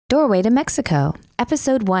Doorway to Mexico.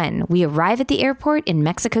 Episode 1. We arrive at the airport in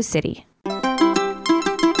Mexico City.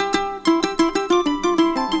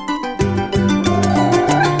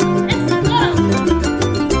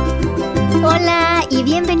 Hola y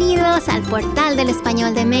bienvenidos al portal del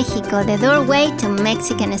español de México, The Doorway to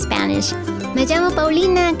Mexican Spanish. Me llamo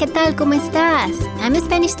Paulina, ¿qué tal? ¿Cómo estás? I'm a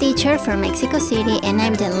Spanish teacher from Mexico City and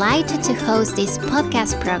I'm delighted to host this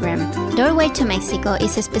podcast program. Doorway to Mexico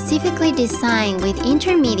is specifically designed with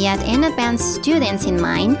intermediate and advanced students in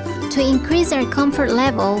mind to increase their comfort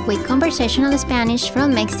level with conversational Spanish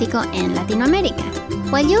from Mexico and Latin America.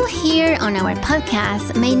 What you'll hear on our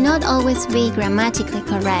podcast may not always be grammatically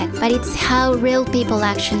correct, but it's how real people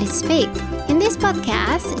actually speak. In this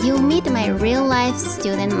podcast, you'll meet my real-life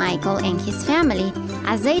student Michael and his family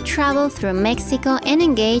as they travel through Mexico and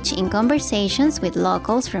engage in conversations with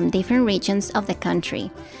locals from different regions of the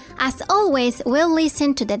country. As always, we'll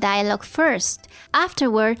listen to the dialogue first.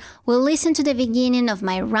 Afterward, we'll listen to the beginning of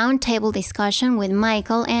my roundtable discussion with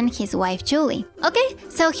Michael and his wife Julie. Okay,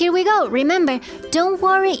 so here we go. Remember, don't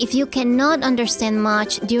worry if you cannot understand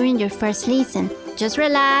much during your first listen. Just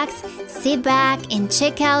relax, sit back, and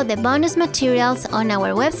check out the bonus materials on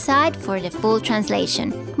our website for the full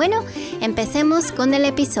translation. Bueno, empecemos con el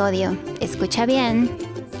episodio. Escucha bien.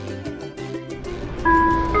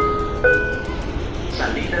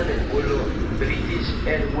 Salida del vuelo British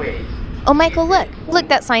Airways. Oh, Michael, look,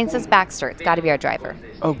 that sign says Baxter. It's got to be our driver.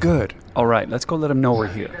 Oh, good. All right, let's go let him know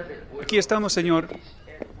we're here. Aquí estamos, señor.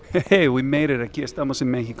 Hey, we made it. Aquí estamos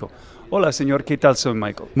en México. Hola, señor. ¿Qué tal? Soy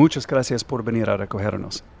Michael. Muchas gracias por venir a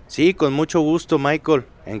recogernos. Sí, con mucho gusto, Michael.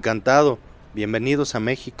 Encantado. Bienvenidos a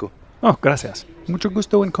México. Oh, gracias. Mucho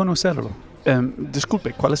gusto en conocerlo.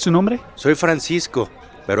 Disculpe, ¿cuál es su nombre? Soy Francisco,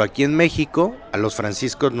 pero aquí en México a los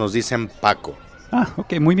franciscos nos dicen Paco. Ah,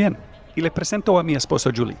 ok, muy bien. Y le presento a mi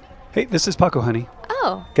esposa Julie. Hey, this is Paco, honey.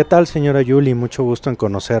 Oh. ¿Qué tal, señora Julie? Mucho gusto en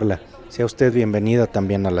conocerla. Sea usted bienvenida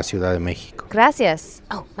también a la Ciudad de México. Gracias.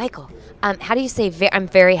 Oh, Michael, how do you say I'm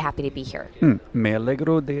very happy to be here? Me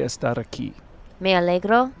alegro de estar aquí. Me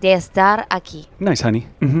alegro de estar aquí. Nice, honey.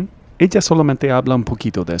 Ella solamente habla un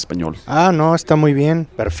poquito de español. Ah, no, está muy bien.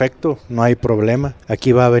 Perfecto, no hay problema.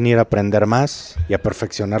 Aquí va a venir a aprender más y a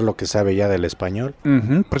perfeccionar lo que sabe ya del español.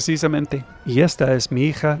 Precisamente. Y esta es mi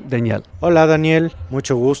hija, Daniel. Hola, Daniel.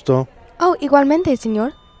 Mucho gusto. Oh, igualmente,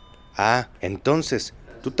 señor. Ah, entonces,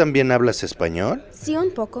 ¿tú también hablas español? Sí,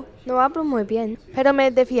 un poco. No hablo muy bien, pero me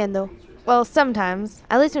defiendo. Well, sometimes.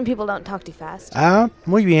 At least when people don't talk too fast. Ah,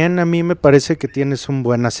 muy bien. A mí me parece que tienes un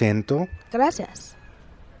buen acento. Gracias.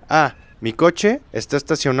 Ah, mi coche está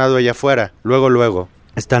estacionado allá afuera. Luego.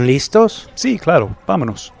 ¿Están listos? Sí, claro.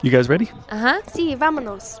 Vámonos. You guys ready? Ajá, sí,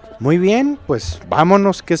 vámonos. Muy bien, pues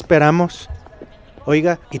vámonos. ¿Qué esperamos?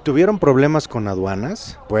 Oiga, ¿y tuvieron problemas con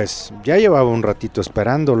aduanas? Pues ya llevaba un ratito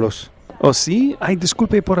esperándolos. ¿Oh, sí? Ay,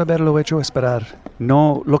 disculpe por haberlo hecho esperar.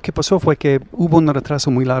 No, lo que pasó fue que hubo un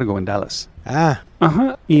retraso muy largo en Dallas. Ah.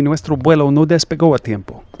 Ajá, y nuestro vuelo no despegó a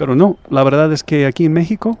tiempo. Pero no, la verdad es que aquí en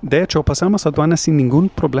México, de hecho, pasamos aduanas sin ningún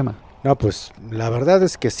problema. No, pues la verdad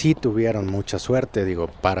es que sí tuvieron mucha suerte, digo,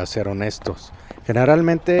 para ser honestos.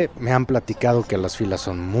 Generalmente me han platicado que las filas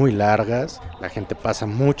son muy largas, la gente pasa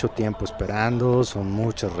mucho tiempo esperando, son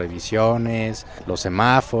muchas revisiones, los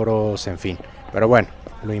semáforos, en fin. Pero bueno,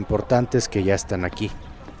 lo importante es que ya están aquí.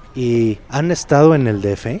 ¿Y han estado en el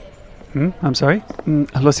DF? I'm sorry.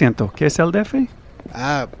 Lo siento, ¿qué es el DF?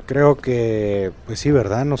 Ah, creo que, pues sí,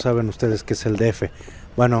 ¿verdad? No saben ustedes qué es el DF.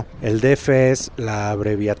 Bueno, el DF es la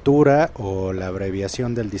abreviatura o la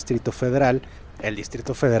abreviación del Distrito Federal. El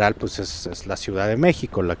Distrito Federal, pues es la Ciudad de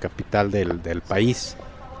México, la capital del país.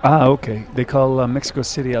 Ah, okay. They call Mexico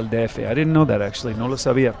City el DF. I didn't know that actually, no lo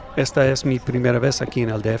sabía. Esta es mi primera vez aquí en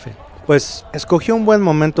el DF. Pues escogió un buen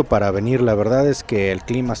momento para venir, la verdad es que el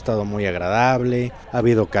clima ha estado muy agradable, ha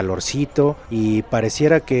habido calorcito y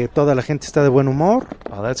pareciera que toda la gente está de buen humor.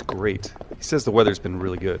 Oh, that's great. He says the weather's been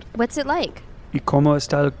really good. What's it like? ¿Y cómo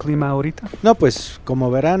está el clima ahorita? No, pues como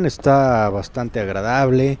verán está bastante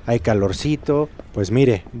agradable, hay calorcito. Pues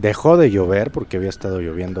mire, dejó de llover porque había estado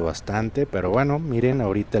lloviendo bastante, pero bueno, miren,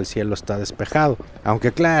 ahorita el cielo está despejado.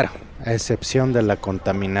 Aunque claro, a excepción de la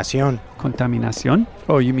contaminación. ¿Contaminación?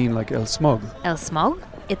 Oh, you mean like el smog? El smog?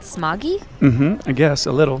 It's smoggy? I guess,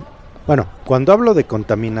 a little. Bueno, cuando hablo de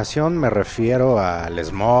contaminación me refiero al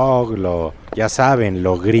smog, ya saben,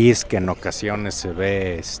 lo gris que en ocasiones se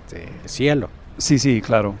ve cielo. Sí,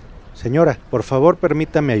 claro. Señora, por favor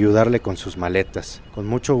permítame ayudarle con sus maletas. Con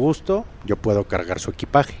mucho gusto, yo puedo cargar su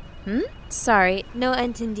equipaje. Sorry, no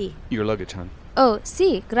entendí. Your luggage, hon. Oh,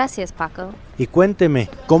 sí, gracias, Paco. Y cuénteme,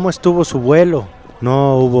 ¿cómo estuvo su vuelo?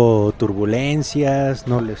 No hubo turbulencias,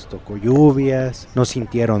 no les tocó lluvias, no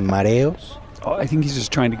sintieron mareos. Oh, I think he's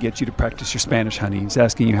just trying to get you to practice your Spanish, honey. He's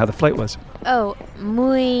asking you how the flight was. Oh,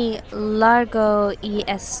 muy largo y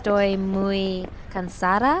estoy muy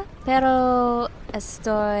cansada, pero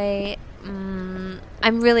estoy...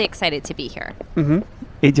 I'm really excited to be here.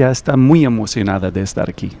 Ella está muy emocionada de estar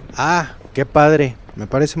aquí. Ah, qué padre. Me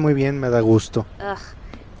parece muy bien, me da gusto. Ugh.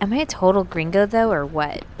 Am I a total gringo, though, or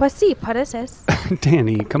what? Pues sí, pareces.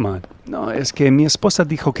 Danny, come on. No, es que mi esposa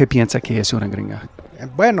dijo que piensa que es una gringa.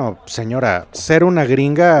 Bueno, señora, ser una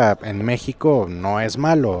gringa en México no es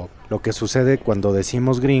malo. Lo que sucede cuando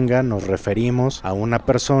decimos gringa nos referimos a una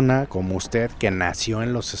persona como usted que nació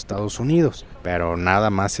en los Estados Unidos. Pero nada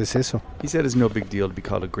más es eso. He said it's no big deal to be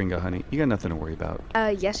called a gringa, honey. You got nothing to worry about.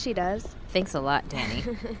 Yes, she does. Thanks a lot, Danny.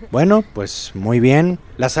 Bueno, pues muy bien.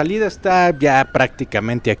 La salida está ya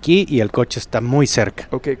prácticamente aquí y el coche está muy cerca.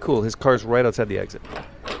 Okay, cool. His car's right outside the exit.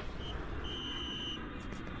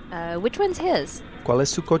 Which one's his? ¿Cuál es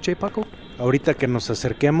su coche, Paco? Ahorita que nos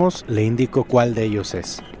acerquemos, le indico cuál de ellos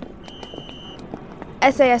es.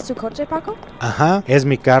 ¿Ese es tu coche, Paco? Ajá, es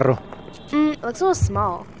mi carro. Looks a little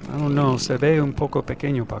small. I don't know. Se ve un poco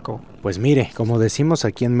pequeño, Paco. Pues mire, como decimos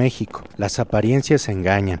aquí en México, las apariencias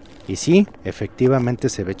engañan. Y sí, efectivamente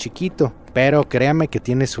se ve chiquito, pero créame que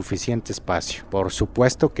tiene suficiente espacio. Por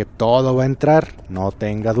supuesto que todo va a entrar, no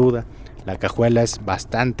tenga duda. La cajuela es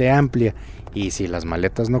bastante amplia y si las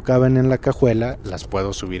maletas no caben en la cajuela, las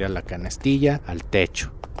puedo subir a la canastilla, al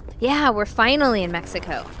techo. Yeah, we're finally in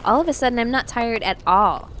Mexico. All of a sudden, I'm not tired at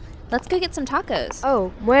all. Let's go get some tacos.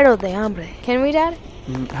 Oh, muero de hambre. Can we, Dad?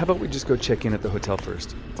 How about we just go check in at the hotel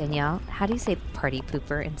first? Danielle, how do you say party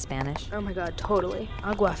pooper in Spanish? Oh my God, totally.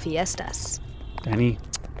 Agua fiestas. Danny,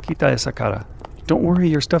 quita esa cara. Don't worry,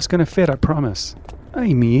 your stuff's gonna fit, I promise.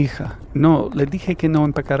 Ay, mi hija. No, le dije que no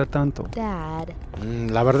empacara tanto. Dad.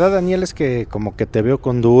 La verdad, Daniel, es que como que te veo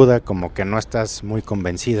con duda, como que no estás muy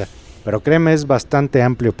convencida. Pero créeme, es bastante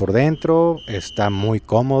amplio por dentro, está muy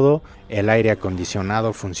cómodo, el aire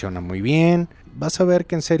acondicionado funciona muy bien. Vas a ver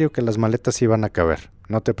que en serio que las maletas sí van a caber,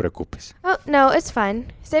 no te preocupes. Oh, no, it's fine.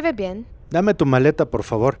 Se ve bien. Dame tu maleta, por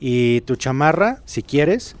favor, y tu chamarra, si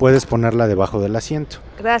quieres, puedes ponerla debajo del asiento.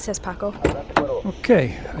 Gracias, Paco.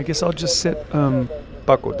 Okay, I guess I'll just sit.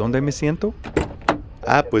 Paco, ¿dónde me siento?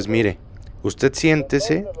 Ah, pues mire, usted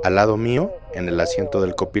siéntese al lado mío en el asiento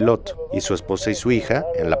del copiloto y su esposa y su hija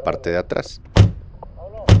en la parte de atrás.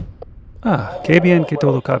 Ah, qué bien que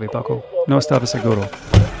todo cabe, Paco. No estaba seguro.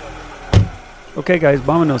 Okay, guys,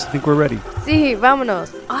 vámonos. I think we're ready. Sí,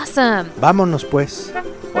 vámonos. Awesome. Vámonos pues.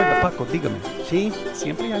 Oiga, Paco, dígame. Sí.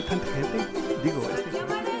 ¿Siempre hay tanta gente? Digo,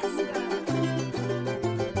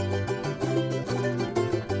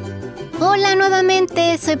 Hola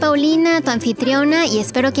nuevamente, soy Paulina, tu anfitriona, y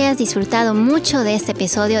espero que hayas disfrutado mucho de este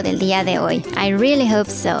episodio del día de hoy. I really hope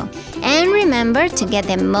so. And remember, to get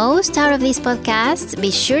the most out of these podcasts,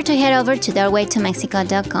 be sure to head over to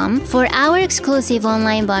doorwaytomexico.com for our exclusive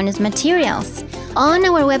online bonus materials. On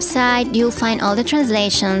our website, you'll find all the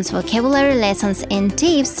translations, vocabulary lessons, and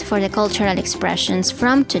tips for the cultural expressions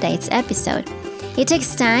from today's episode. It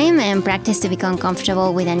takes time and practice to become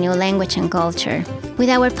comfortable with a new language and culture. With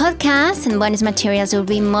our podcast and bonus materials, you'll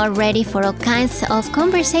be more ready for all kinds of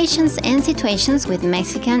conversations and situations with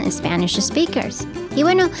Mexican and Spanish speakers. Y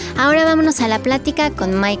bueno, ahora vámonos a la plática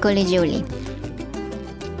con Michael y Julie.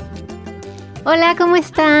 Hola, ¿cómo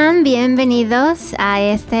están? Bienvenidos a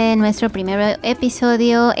nuestro primer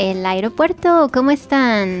episodio, El Aeropuerto. ¿Cómo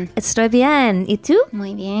están? Estoy bien. ¿Y tú?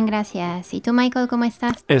 Muy bien, gracias. ¿Y tú, Michael, cómo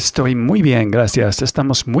estás? Estoy muy bien, gracias.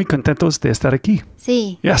 Estamos muy contentos de estar aquí.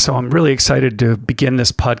 Sí. Yeah, so I'm really excited to begin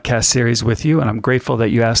this podcast series with you, and I'm grateful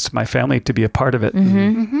that you asked my family to be a part of it.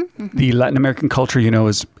 The Latin American culture, you know,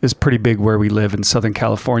 is pretty big where we live in Southern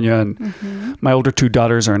California, and my older two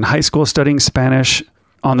daughters are in high school studying Spanish,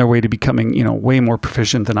 on their way to becoming, you know, way more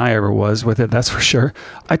proficient than I ever was with it, that's for sure.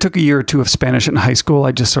 I took a year or two of Spanish in high school.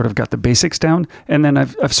 I just sort of got the basics down. And then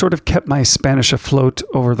I've sort of kept my Spanish afloat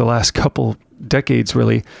over the last couple decades,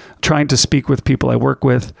 really, trying to speak with people I work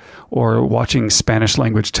with or watching Spanish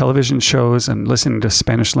language television shows and listening to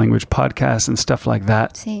Spanish language podcasts and stuff like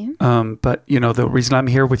that. Sí. But, you know, the reason I'm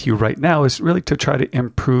here with you right now is really to try to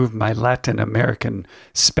improve my Latin American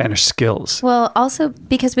Spanish skills. Well, also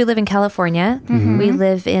because we live in California, we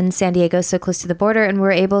live in San Diego, so close to the border, and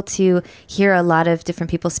we're able to hear a lot of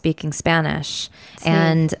different people speaking Spanish.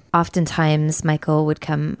 And oftentimes Michael would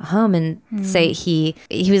come home and say he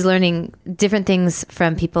was learning different things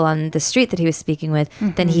from people on the street that he was speaking with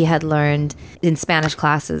than he had learned in Spanish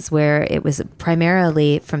classes, where it was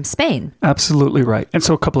primarily from Spain. Absolutely right. And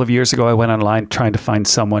so a couple of years ago, I went online trying to find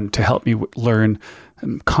someone to help me learn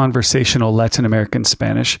conversational Latin American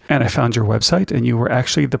Spanish. And I found your website, and you were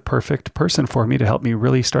actually the perfect person for me to help me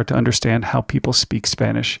really start to understand how people speak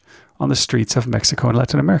Spanish on the streets of Mexico and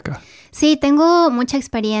Latin America. Sí, tengo mucha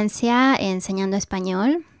experiencia enseñando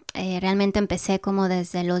español. Realmente empecé como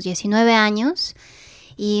desde los 19 años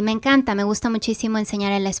y me encanta, me gusta muchísimo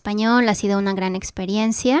enseñar el español, ha sido una gran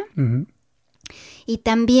experiencia. Y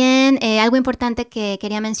también algo importante que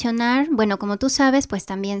quería mencionar, bueno, como tú sabes, pues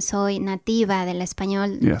también soy nativa del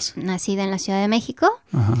español, nacida en la Ciudad de México.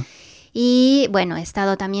 Y bueno,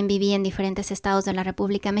 también viví en diferentes estados de la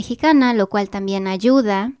República Mexicana, lo cual también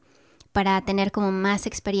ayuda para tener como más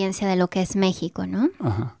experiencia de lo que es México, ¿no?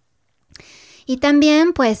 Y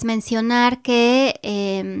también pues mencionar que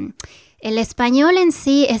el español en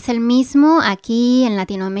sí es el mismo aquí en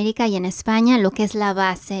Latinoamérica y en España, lo que es la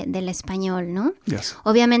base del español, ¿no?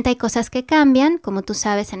 Obviamente hay cosas que cambian, como tú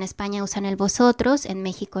sabes, en España usan el vosotros, en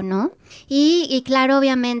México no. Y claro,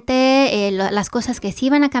 obviamente las cosas que sí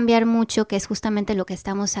van a cambiar mucho, que es justamente lo que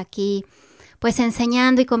estamos aquí pues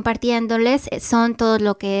enseñando y compartiéndoles, son todo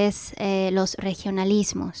lo que es los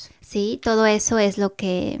regionalismos, ¿sí? Todo eso es lo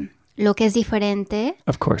que es diferente.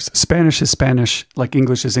 Of course. Spanish is Spanish, like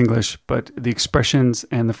English is English, but the expressions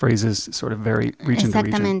and the phrases sort of vary region to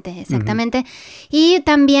region. Exactamente. Y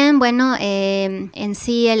también, bueno, en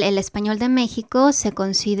sí el español de México se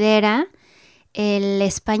considera el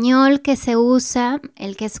español que se usa,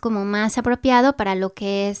 el que es como más apropiado para lo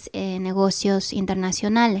que es negocios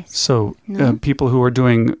internacionales. So, people who are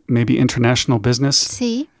doing maybe international business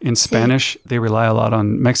in Spanish, they rely a lot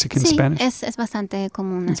on Mexican Spanish? Es bastante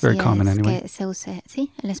común. It's very common anyway. Que se use,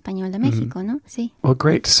 el español de México, ¿no? Sí. Well,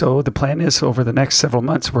 great. So the plan is over the next several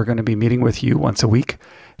months, we're going to be meeting with you once a week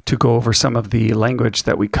to go over some of the language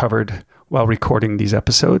that we covered while recording these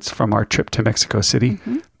episodes from our trip to Mexico City.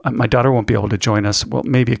 My daughter won't be able to join us. Well,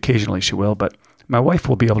 maybe occasionally she will, but my wife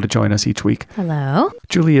will be able to join us each week. Hello.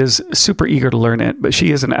 Julie is super eager to learn it, but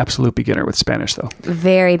she is an absolute beginner with Spanish, though.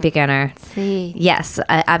 Very beginner. Sí. Yes,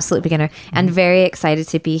 absolute beginner. And very excited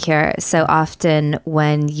to be here. So often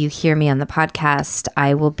when you hear me on the podcast,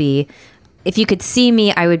 I will be, if you could see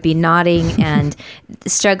me, I would be nodding and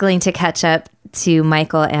struggling to catch up to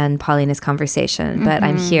Michael and Paulina's conversation, but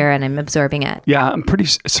I'm here and I'm absorbing it. Yeah, I'm pretty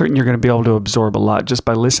certain you're going to be able to absorb a lot just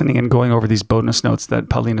by listening and going over these bonus notes that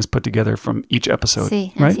Paulina's put together from each episode.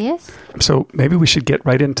 Sí, right? Así es. So maybe we should get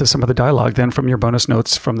right into some of the dialogue then from your bonus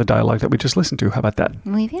notes from the dialogue that we just listened to. How about that?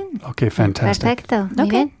 Muy bien. Okay, fantastic. Perfecto. Muy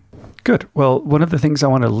bien. Good. Well, one of the things I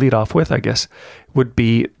want to lead off with, I guess, would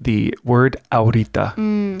be the word ahorita.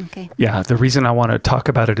 Okay. Yeah, the reason I want to talk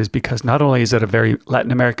about it is because not only is it a very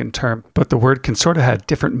Latin American term, but the word can sort of have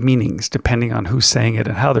different meanings depending on who's saying it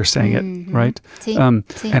and how they're saying it, right? Sí,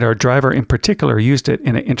 sí. And our driver in particular used it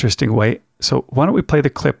in an interesting way. So why don't we play the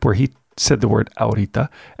clip where he said the word ahorita,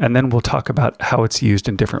 and then we'll talk about how it's used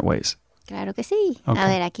in different ways. Claro que sí. Okay. A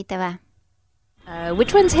ver, aquí te va.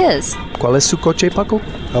 Which one's his? ¿Cuál es su coche, Paco?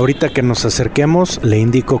 Ahorita que nos acerquemos, le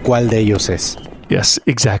indico cuál de ellos es. Yes,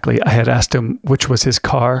 exactly. I had asked him which was his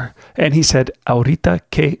car, and he said, ahorita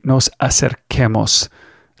que nos acerquemos,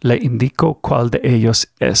 le indico cuál de ellos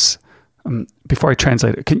es. Before I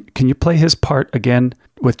translate it, can you play his part again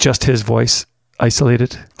with just his voice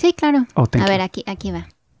isolated? Sí, claro. Oh, thank you. A ver, aquí va.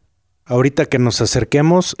 Ahorita que nos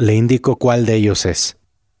acerquemos, le indico cuál de ellos es.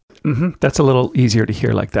 That's a little easier to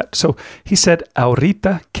hear like that. So he said,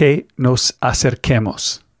 ahorita que nos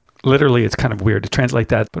acerquemos. Literally, it's kind of weird to translate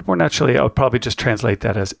that, but more naturally, I would probably just translate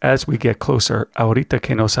that as we get closer, ahorita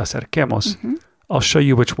que nos acerquemos, I'll show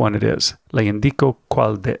you which one it is. Le indico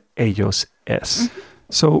cuál de ellos es.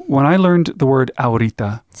 So when I learned the word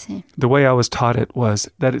ahorita, the way I was taught it was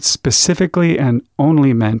that it specifically and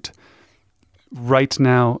only meant right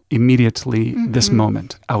now, immediately, this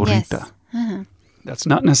moment, ahorita. Yes. That's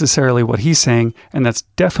not necessarily what he's saying, and that's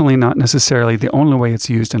definitely not necessarily the only way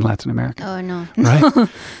it's used in Latin America. Oh, no. Right?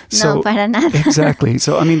 No, para nada. Exactly.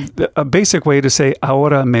 So, I mean, a basic way to say,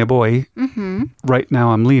 ahora me voy, right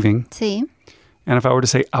now I'm leaving. Sí. And if I were to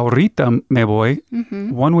say, ahorita me voy,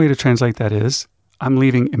 one way to translate that is, I'm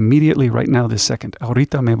leaving immediately right now this second.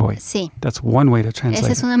 Ahorita me voy. Sí. That's one way to translate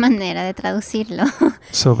Esa es una manera de traducirlo.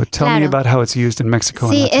 So, but tell me about how it's used in Mexico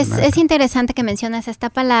and Sí, Latin America. es interesante que mencionas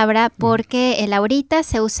esta palabra porque el ahorita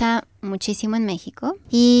se usa muchísimo en México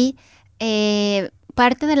y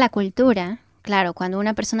parte de la cultura, claro, cuando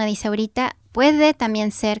una persona dice ahorita, puede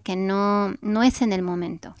también ser que no es en el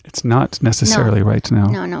momento. It's not necessarily right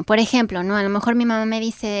now. No. Por ejemplo, ¿no? A lo mejor mi mamá me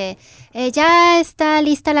dice, ya está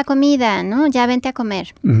lista la comida, ¿no? Ya vente a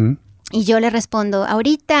comer. Mm-hmm. Y yo le respondo,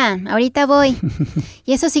 ahorita voy.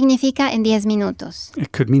 Y eso significa en 10 minutos. It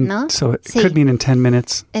could mean, ¿no? so it Sí. could mean in 10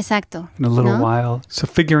 minutes, Exacto. in a little ¿no? while. So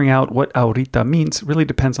figuring out what ahorita means really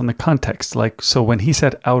depends on the context. Like, so when he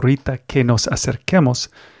said ahorita que nos acerquemos,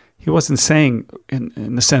 he wasn't saying in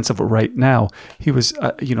the sense of right now. He was,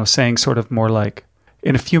 saying sort of more like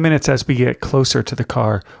in a few minutes as we get closer to the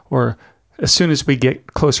car, or as soon as we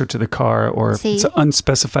get closer to the car, or Sí. it's an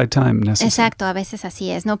unspecified time necessary. Exacto, a veces así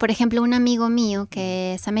es, ¿no? Por ejemplo, un amigo mío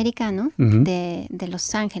que es americano, Mhm. de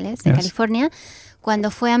Los Ángeles, de Yes. California, cuando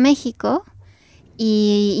fue a México,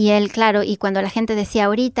 y él, claro, y cuando la gente decía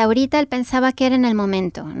ahorita, él pensaba que era en el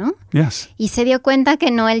momento, ¿no? Yes. Y se dio cuenta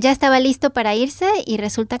que no, él ya estaba listo para irse y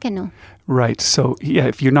resulta que no. Right. So, yeah,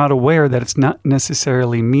 if you're not aware that it's not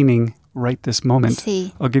necessarily meaning right this moment,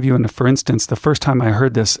 Sí. I'll give you for instance, the first time I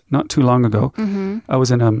heard this not too long ago, I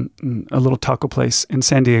was in a little taco place in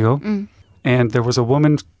San Diego, and there was a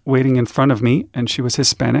woman waiting in front of me, and she was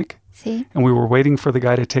Hispanic, Sí. and we were waiting for the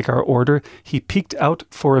guy to take our order. He peeked out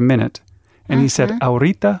for a minute, and he said,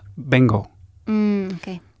 "Ahorita vengo."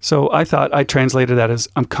 Okay. So I thought, I translated that as,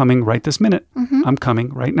 I'm coming right this minute. I'm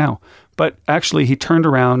coming right now. But actually, he turned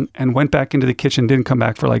around and went back into the kitchen, didn't come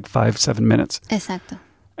back for like 5-7 minutes. Exacto.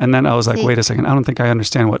 And then I was like, Sí. wait a second, I don't think I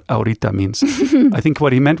understand what ahorita means. I think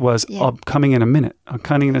what he meant was, Yeah. I'm coming in a minute. I'm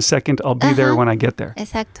coming in a second. I'll be there when I get there.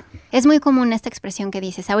 Exacto. Es muy común esta expresión que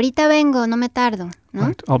dices, ahorita vengo, no me tardo, ¿no?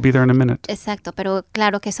 Right. I'll be there in a minute. Exacto, pero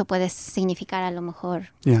claro que eso puede significar a lo mejor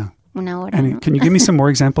Yeah. una hora, And ¿no? can you give me some more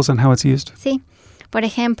examples on how it's used? Sí. Por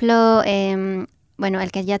ejemplo, bueno,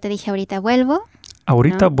 el que ya te dije ahorita, vuelvo.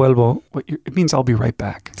 Ahorita No. vuelvo. It means I'll be right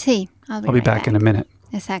back. Sí, I'll be back in a minute.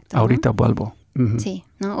 Exacto. ¿no? Ahorita vuelvo. Mhm. Sí,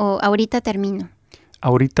 ¿no? O ahorita termino.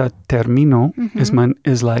 Ahorita termino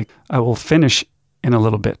is like, I will finish in a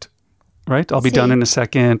little bit. Right? I'll be Sí. done in a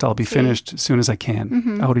second. I'll be Sí. finished as soon as I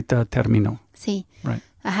can. Ahorita termino. Sí. Right.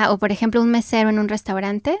 Ajá, o por ejemplo, un mesero en un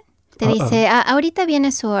restaurante te dice, ahorita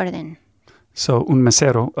viene su orden. So, un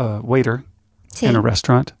mesero, waiter Sí, in a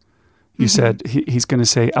restaurant, you said he's going to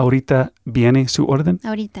say, ahorita viene su orden.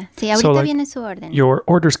 ahorita. Sí, ahorita like, viene su orden. Your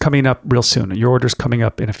order's coming up real soon. Your order's coming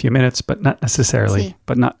up in a few minutes, but not necessarily, Sí.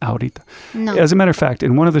 but not ahorita. No. As a matter of fact,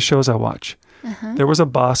 in one of the shows I watch, there was a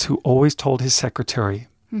boss who always told his secretary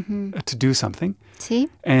to do something. Sí.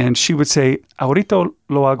 And she would say, ahorita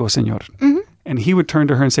lo hago, señor. And he would turn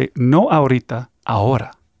to her and say, no ahorita,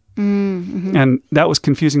 ahora. And that was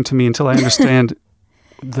confusing to me until I understand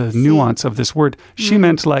the nuance of this word. She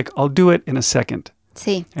meant like, I'll do it in a second.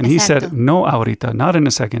 Sí, And he exacto. said, no ahorita, not in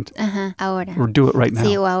a second, Ajá, ahora. or do it right now.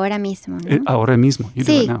 Sí, o ahora mismo, ¿no? Ahora mismo, you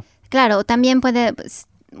do Sí, it now. claro, también puede, pues,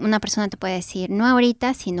 una persona te puede decir, no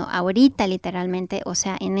ahorita, sino ahorita literalmente, o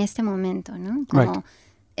sea, en este momento, ¿no? Como Right.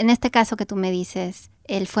 en este caso que tú me dices,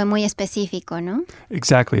 él fue muy específico, ¿no?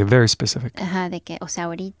 Exactly, very specific. Ajá, de que, o sea,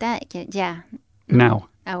 ahorita, que ya. Now.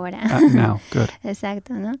 Ahora. Now, good.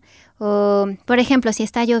 Exacto, ¿no? O, por ejemplo, si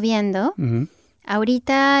está lloviendo,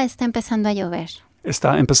 ahorita está empezando a llover.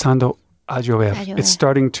 Está empezando a llover. A llover. It's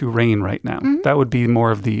starting to rain right now. That would be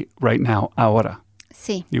more of the right now, ahora.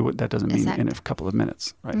 Sí. That doesn't mean in a Exacto. couple of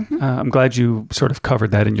minutes, right? I'm glad you sort of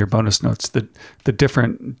covered that in your bonus notes, the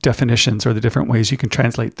different definitions or the different ways you can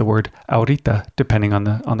translate the word ahorita depending on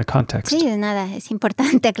the context. Sí, de nada, es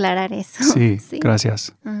importante aclarar eso. Sí,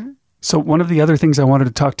 gracias. So one of the other things I wanted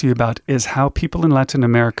to talk to you about is how people in Latin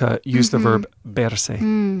America use the verb verse.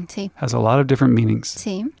 Sí, Has a lot of different meanings.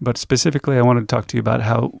 sí, But specifically, I wanted to talk to you about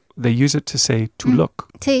how they use it to say to look.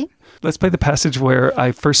 sí. Let's play the passage where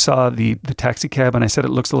I first saw the taxi cab and I said it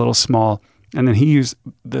looks a little small. And then he used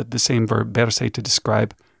the same verb, verse, to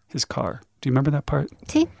describe his car. Do you remember that part?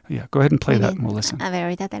 Sí. Yeah, go ahead and play Muy that bien. and we'll listen. A ver,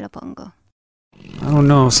 ahorita te lo pongo. Oh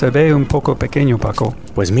no, se ve un poco pequeño, Paco.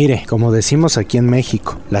 Pues mire, como decimos aquí en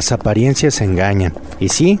México, las apariencias engañan. Y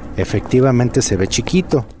sí, efectivamente se ve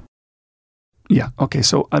chiquito. Yeah, okay,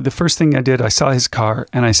 so the first thing I did, I saw his car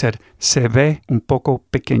and I said, se ve un poco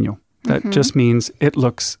pequeño. That just means it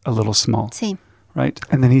looks a little small. Sí, Right?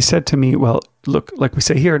 And then he said to me, well, look, like we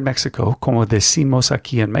say here in Mexico, como decimos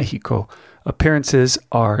aquí en Mexico, appearances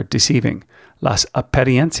are deceiving. Las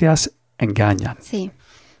apariencias engañan. sí,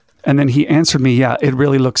 And then he answered me, yeah, it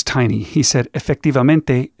really looks tiny. He said,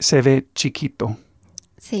 efectivamente se ve chiquito.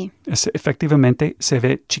 sí. Efectivamente se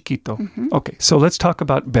ve chiquito. Okay, so let's talk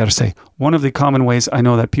about verse. One of the common ways I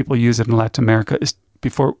know that people use it in Latin America is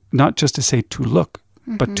before, not just to say to look,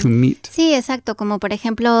 but to meet. Sí, exacto, como por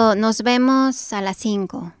ejemplo, nos vemos a las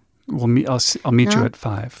 5. I'll meet you ¿no? at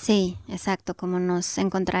 5. Sí, exacto, como nos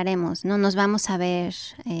encontraremos, ¿no? Nos vamos a ver.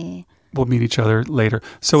 We'll meet each other later.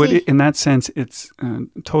 So Sí. in that sense, it's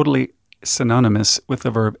totally synonymous with the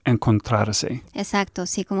verb encontrarse. Exacto,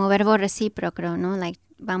 sí, como verbo recíproco, ¿no? Like,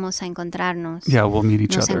 vamos a encontrarnos. Yeah, we'll meet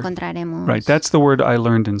each Nos other. encontraremos. Right, that's the word I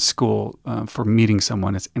learned in school for meeting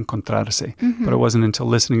someone. It's encontrarse. But it wasn't until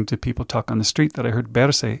listening to people talk on the street that I heard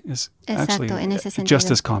verse is actually Exacto, en ese just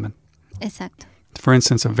sentido. as common. Exacto. For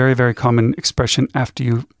instance, a very, very common expression after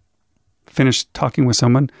you finish talking with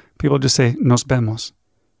someone, people just say, nos vemos.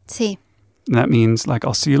 Sí, And that means, like,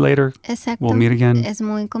 I'll see you later. exacto. We'll meet again. Es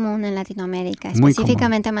muy común en Latinoamérica, Muy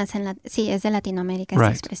específicamente más en sí, es de Latinoamérica esta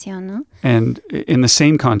Right. expresión, ¿no? And in the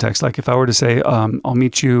same context, like if I were to say, I'll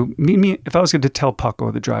meet me, if I was going to tell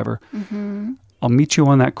Paco, the driver, I'll meet you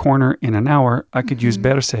on that corner in an hour, I could use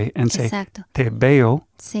verse and say, Exacto. te veo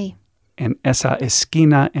Sí, en esa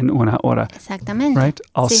esquina en una hora. exactamente. Right?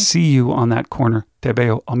 I'll Sí. see you on that corner. Te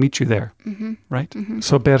veo. I'll meet you there. Right?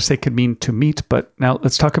 So verse could mean to meet, but now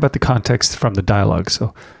let's talk about the context from the dialogue.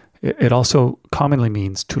 So it also commonly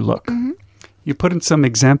means to look. You put in some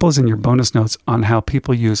examples in your bonus notes on how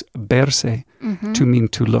people use verse to mean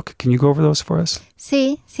to look. Can you go over those for us?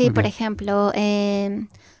 Sí, sí, Okay. por ejemplo,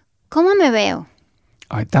 ¿cómo me veo?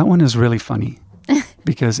 All right, that one is really funny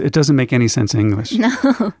because it doesn't make any sense in English. No.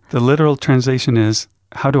 The literal translation is,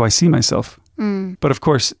 how do I see myself? But of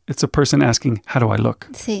course, it's a person asking, how do I look?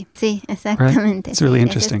 Sí, sí, exactamente. It's really Sí,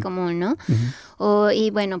 interesting. Eso es común, ¿no?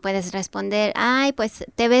 Y bueno, puedes responder, ay, pues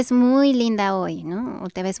te ves muy linda hoy, ¿no? O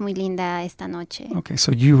te ves muy linda esta noche. Okay,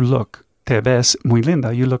 so you look, te ves muy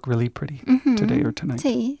linda. You look really pretty today or tonight.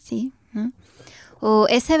 Sí, sí, ¿no? O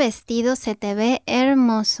ese vestido se te ve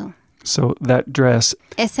hermoso. So that dress,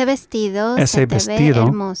 Ese vestido Ese se te vestido. ve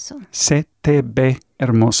hermoso. se te ve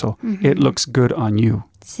hermoso. It looks good on you.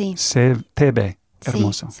 Sí, Se te ve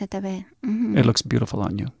hermoso. sí, se te ve. It looks beautiful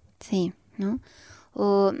on you. Sí, ¿no?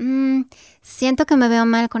 O siento que me veo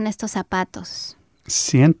mal con estos zapatos.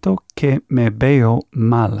 Siento que me veo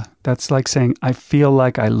mal. That's like saying, I feel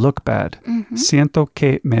like I look bad. Siento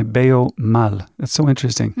que me veo mal. That's so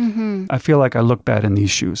interesting. I feel like I look bad in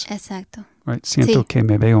these shoes. Exacto. Right? Siento Sí. que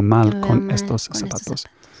me veo mal Me veo con mal estos con zapatos.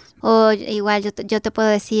 O igual yo te puedo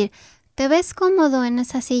decir, ¿te ves cómodo en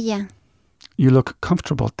esa silla? You look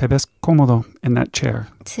comfortable. Te ves cómodo in that chair,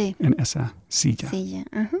 Sí, en esa silla. silla.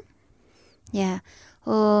 Ajá. Ya.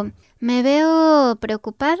 O me veo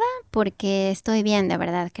preocupada porque estoy bien, de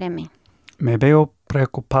verdad, créeme. Me veo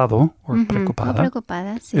preocupado or Ujú, preocupada o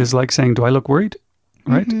preocupada, sí. is like saying, do I look worried?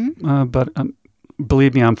 Right? But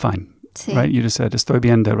believe me, I'm fine. Sí, Right? You just said, estoy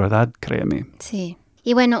bien, de verdad, créeme. sí.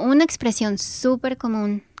 Y bueno, una expresión súper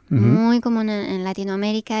común, muy común en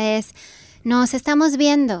Latinoamérica es, nos estamos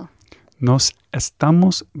viendo. Nos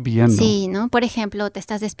estamos viendo. Sí, ¿no? Por ejemplo, te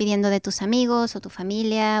estás despidiendo de tus amigos o tu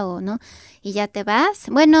familia o no, y ya te vas.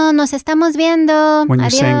 Bueno, nos estamos viendo. When you're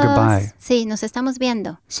Adiós. saying goodbye. Sí, nos estamos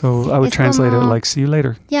viendo. So I would Es translate it como- like, see you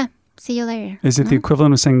later. Yeah, see you later. Is it ¿no? the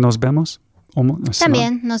equivalent of saying nos vemos?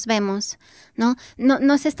 También nos vemos, ¿no?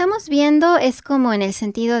 Nos estamos viendo es como en el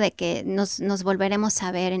sentido de que nos volveremos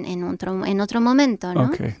a ver en otro momento, ¿no?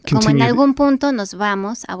 Okay. Como en Continue. algún punto nos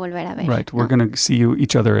vamos a volver a ver. Right. ¿no? We're going to see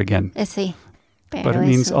each other again. Sí, pero But it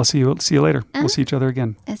means eso, I'll see you later. Ah. We'll see each other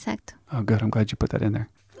again. exacto. Oh, good. I'm glad you put that in there.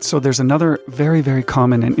 So there's another very, very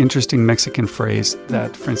common and interesting Mexican phrase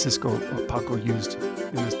that Francisco or Paco used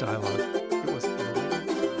in this dialogue. It was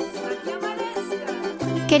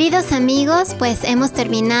Queridos amigos, pues hemos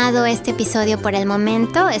terminado este episodio por el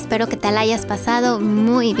momento. Espero que te la hayas pasado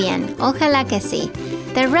muy bien. Ojalá que sí.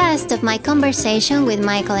 The rest of my conversation with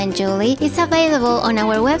Michael and Julie is available on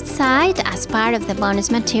our website as part of the bonus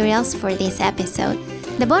materials for this episode.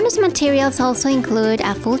 The bonus materials also include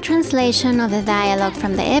a full translation of the dialogue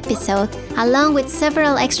from the episode, along with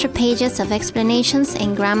several extra pages of explanations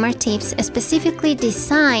and grammar tips specifically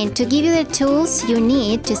designed to give you the tools you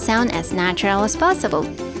need to sound as natural as possible.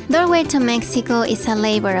 Doorway to Mexico is a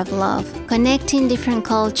labor of love, connecting different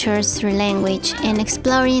cultures through language and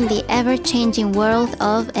exploring the ever-changing world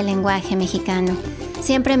of el lenguaje mexicano.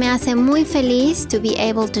 Siempre me hace muy feliz to be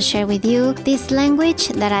able to share with you this language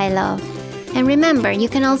that I love. And remember, you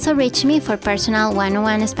can also reach me for personal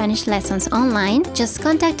one-on-one Spanish lessons online. Just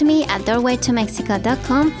contact me at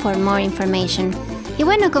doorwaytomexico.com for more information. Y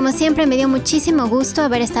bueno, como siempre me dio muchísimo gusto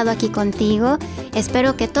haber estado aquí contigo.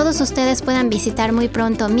 Espero que todos ustedes puedan visitar muy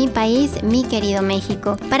pronto mi país, mi querido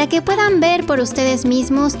México, para que puedan ver por ustedes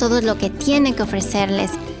mismos todo lo que tiene que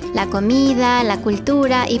ofrecerles. La comida, la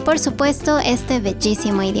cultura y por supuesto este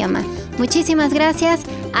bellísimo idioma. Muchísimas gracias.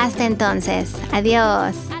 Hasta entonces.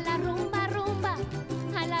 Adiós. A la rumba, rumba,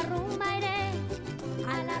 a la rumba iré,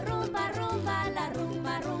 a la rumba.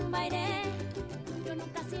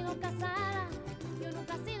 quiero casar.